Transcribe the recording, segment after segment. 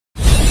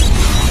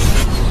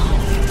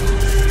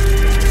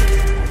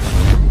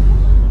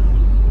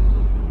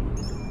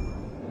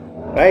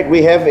Alright,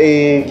 we have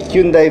a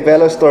Hyundai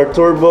Veloster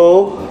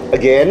Turbo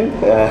again.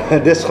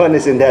 This one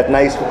is in that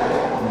nice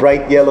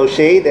bright yellow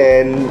shade,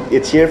 and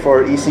it's here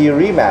for ECU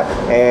remap.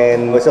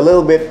 And it's a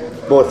little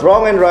bit both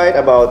wrong and right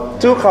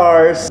about two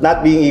cars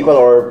not being equal,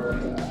 or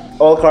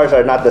all cars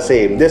are not the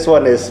same. This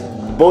one is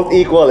both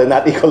equal and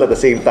not equal at the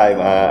same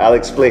time. I'll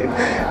explain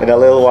in a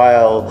little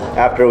while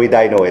after we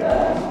dyno it.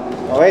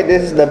 Alright,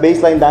 this is the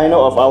baseline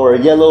dyno of our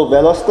yellow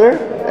Veloster,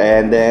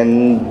 and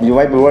then you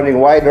might be wondering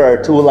why there are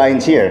two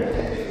lines here.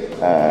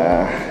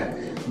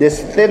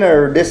 This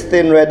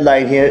thin red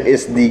line here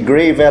is the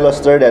gray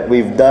Veloster that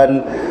we've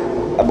done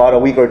about a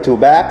week or two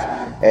back,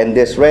 and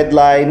this red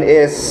line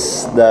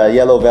is the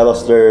yellow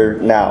Veloster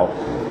now.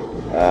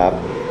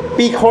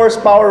 Peak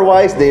horsepower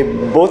wise, they're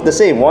both the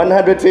same,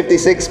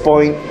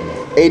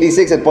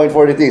 156.86 and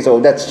 0.43, so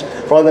that's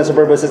for all intents and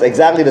purposes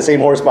exactly the same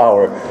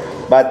horsepower.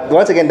 But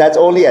once again, that's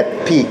only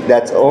at peak,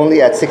 that's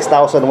only at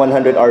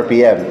 6,100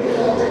 RPM.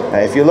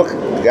 If you look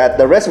at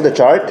the rest of the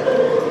chart,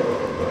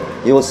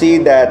 you will see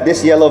that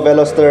this yellow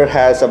Veloster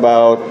has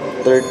about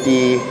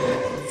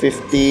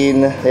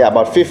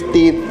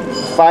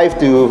 55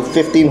 to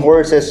 15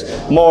 horses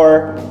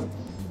more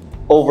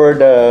over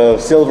the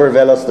silver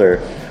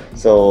Veloster.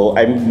 So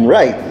I'm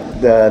right,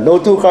 no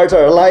two cars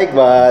are alike,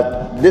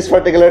 but this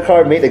particular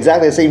car made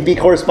exactly the same peak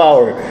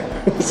horsepower.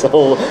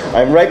 So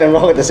I'm right and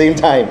wrong at the same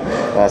time.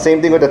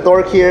 Same thing with the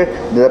torque here.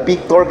 The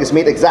peak torque is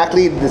made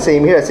exactly the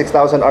same here at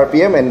 6,000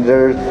 RPM, and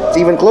it's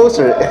even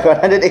closer,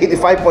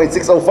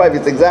 185.605.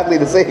 It's exactly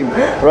the same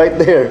right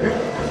there.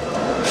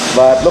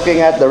 But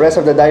looking at the rest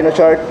of the dyno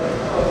chart,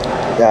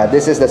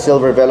 this is the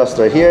silver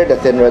Veloster here, the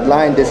thin red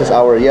line. This is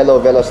our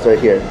yellow Veloster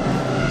here.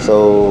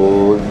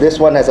 So this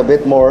one has a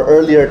bit more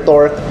earlier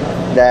torque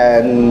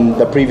than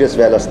the previous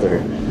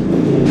Veloster.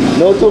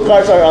 No two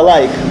cars are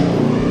alike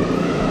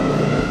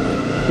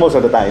most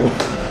of the time.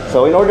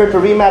 So in order to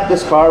remap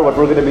this car, what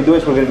we're going to be doing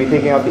is we're going to be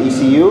taking out the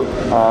ECU.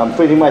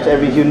 Pretty much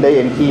every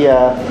Hyundai and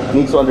Kia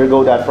needs to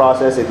undergo that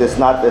process. It is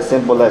not as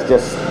simple as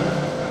just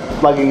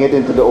plugging it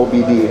into the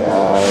OBD.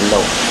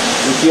 No,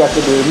 ECU has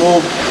to be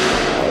removed,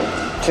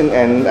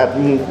 and at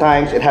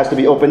times it has to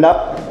be opened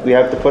up. We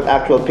have to put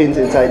actual pins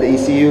inside the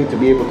ECU to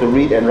be able to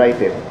read and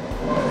write it.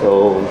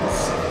 So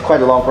it's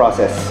quite a long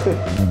process.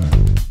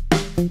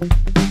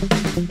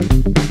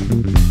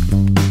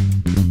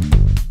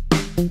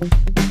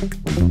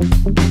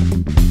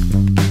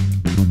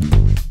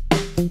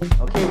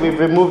 Okay, we've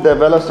removed the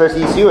Veloster's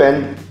ECU,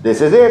 and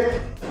this is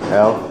it.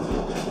 Well,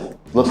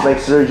 looks like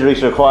surgery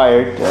is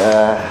required.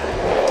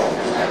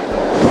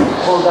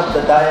 Hold up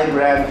the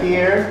diagram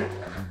here,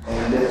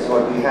 and this is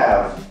what we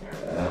have.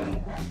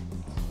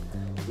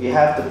 We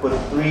have to put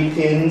 3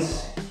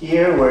 pins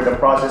here where the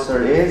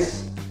processor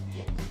is.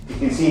 You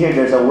can see here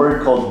there's a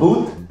word called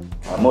boot.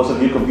 Most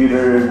of you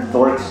computer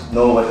dorks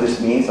know what this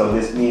means. So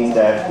this means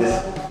that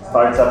this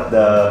starts up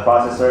the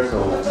processor,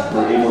 so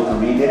we're able to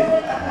read it.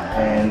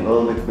 And a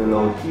little bit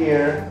below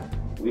here,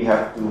 we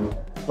have to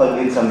plug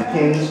in some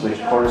pins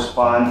which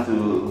correspond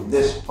to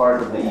this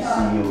part of the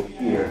ECU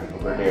here,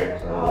 over there.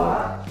 So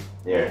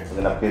there,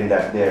 we're gonna pin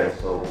that there.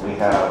 So we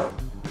have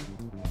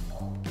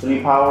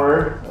 3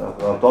 power,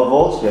 12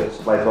 volts. We have to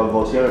supply 12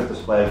 volts here, we have to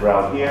supply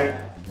ground here.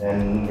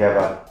 And we have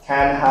a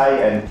CAN high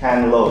and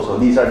CAN low. So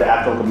these are the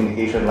actual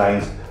communication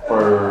lines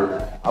for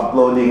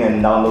uploading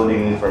and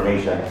downloading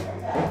information.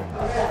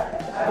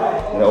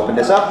 I'm gonna open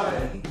this up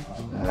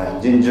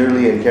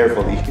gingerly and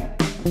carefully.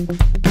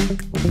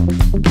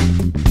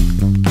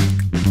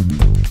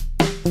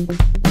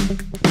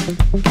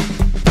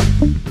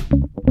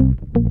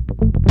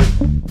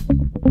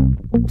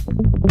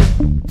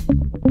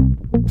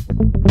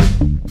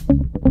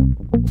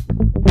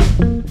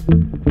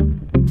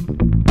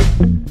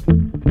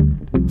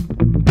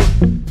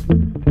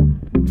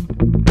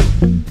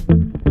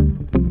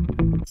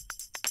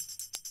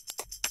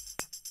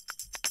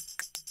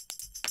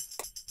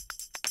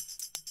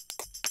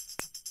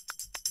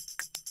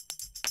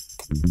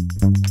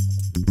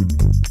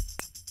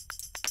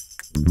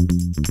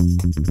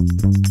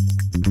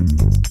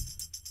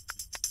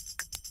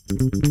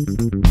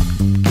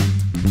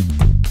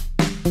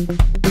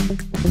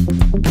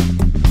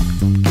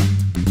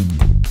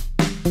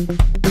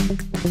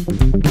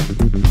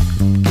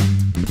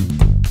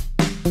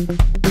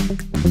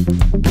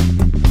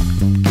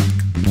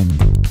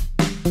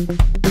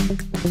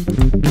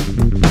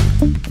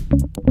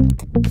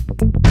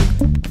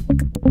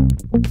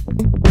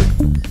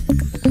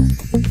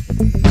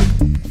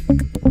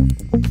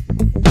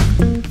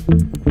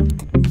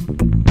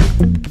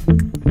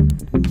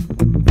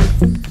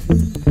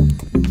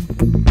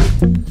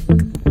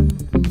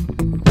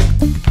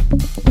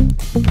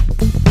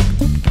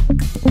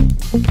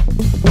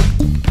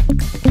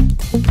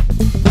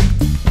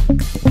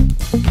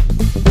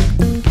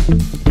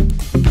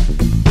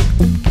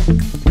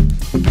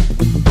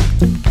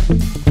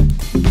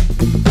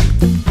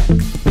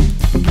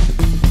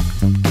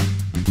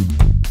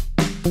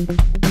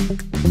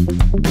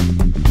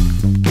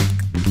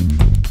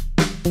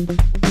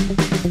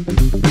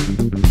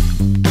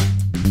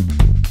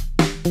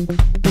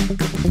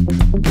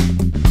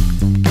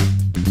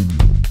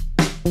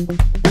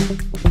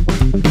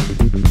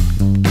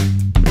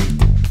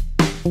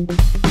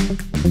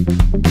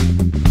 We're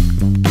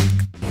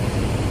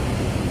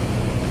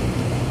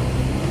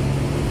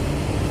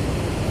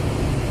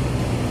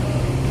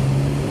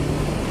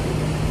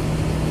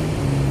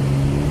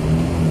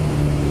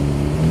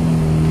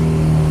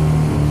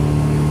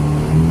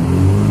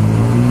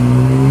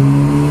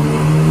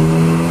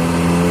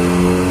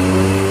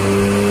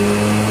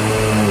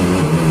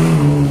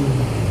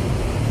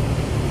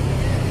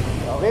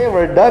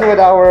done with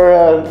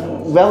our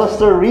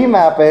Veloster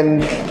remap,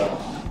 and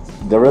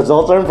the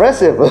results are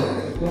impressive.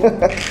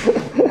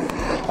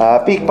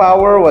 Peak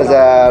power was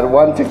at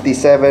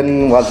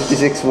 157,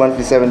 156,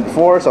 157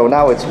 before, so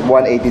now it's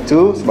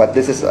 182, but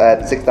this is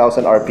at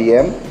 6,000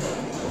 RPM.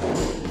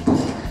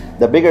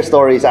 The bigger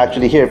story is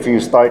actually here. If you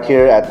start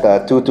here at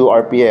 22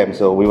 RPM,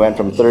 so we went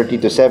from 30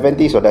 to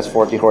 70, so that's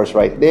 40 horse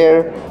right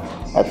there.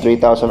 At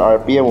 3,000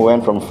 RPM, we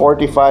went from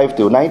 45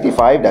 to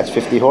 95, that's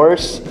 50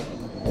 horse.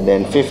 And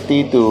then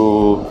 50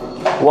 to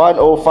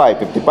 105,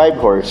 55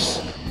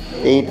 horse.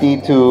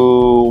 80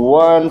 to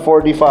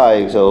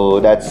 145, so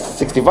that's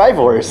 65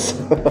 horse.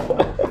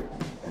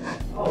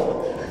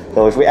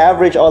 So if we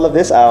average all of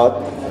this out,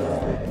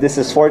 this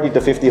is 40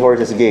 to 50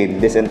 horses gain,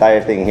 this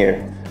entire thing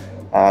here.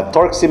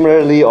 Torque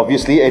similarly,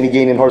 obviously, any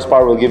gain in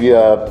horsepower will give you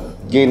a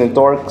gain in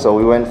torque. So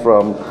we went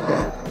from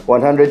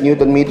 100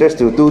 Newton meters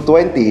to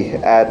 220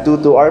 at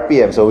 22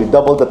 RPM, so we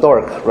doubled the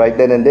torque right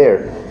then and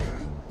there.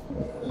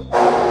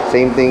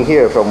 Same thing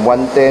here, from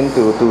 110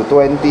 to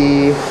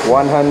 220,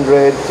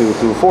 100 to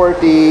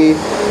 240,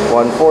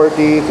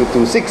 140 to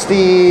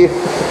 260.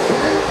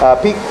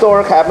 Peak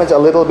torque happens a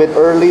little bit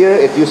earlier.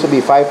 It used to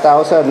be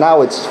 5,000,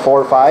 now it's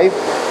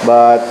 4.5.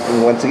 But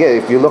once again,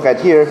 if you look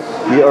at here,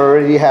 we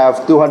already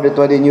have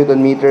 220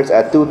 Newton meters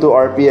at 22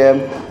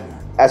 RPM,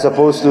 as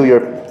opposed to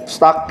your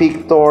stock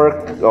peak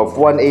torque of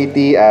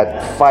 180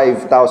 at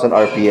 5,000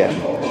 RPM.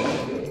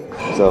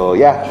 So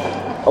yeah,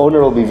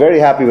 owner will be very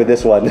happy with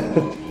this one.